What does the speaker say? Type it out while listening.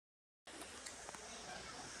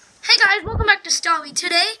guys, welcome back to Starly.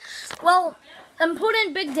 Today, well,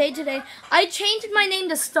 important big day today. I changed my name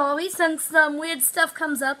to Starly since some weird stuff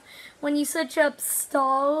comes up when you search up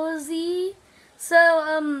Starzy.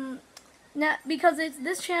 So, now, because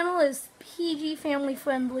this channel is PG family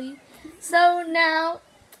friendly. So now,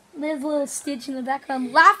 there's a little Stitch in the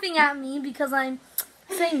background laughing at me because I'm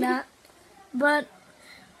saying that. But,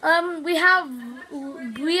 we have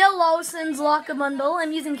Bria Lawson's Locker Bundle.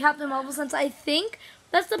 I'm using Captain Marvel since I think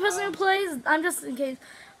that's the person who plays. I'm just in case.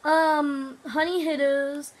 Honey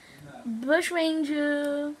Hitters, Bush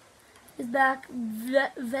Ranger is back.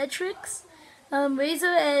 Vetrix,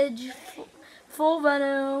 Razor Edge, Full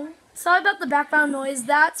Runner. Sorry about the background noise.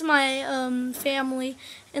 That's my family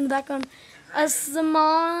in the background.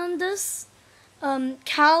 Asamandus,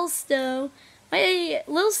 Calsto. My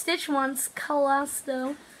little Stitch once,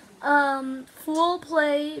 Calasto. Full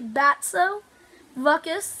Play, Batso,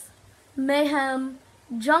 Ruckus, Mayhem,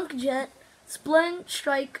 Junk Jet, Splint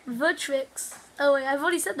Strike, Vertrix. Oh wait, I've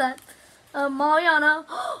already said that. Mariana,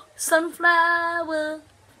 Sunflower.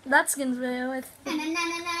 That skin's video with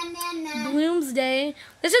Bloomsday.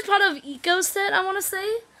 This is part of Eco Set, I want to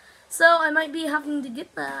say. So I might be having to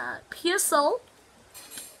get that. Pure Salt,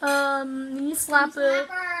 Knee Slapper,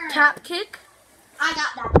 Tap Kick. I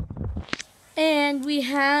got that. And we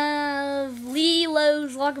have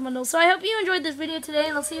Lilo's Locker Bundle. So I hope you enjoyed this video today,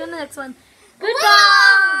 and I'll see you in the next one.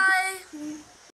 Goodbye!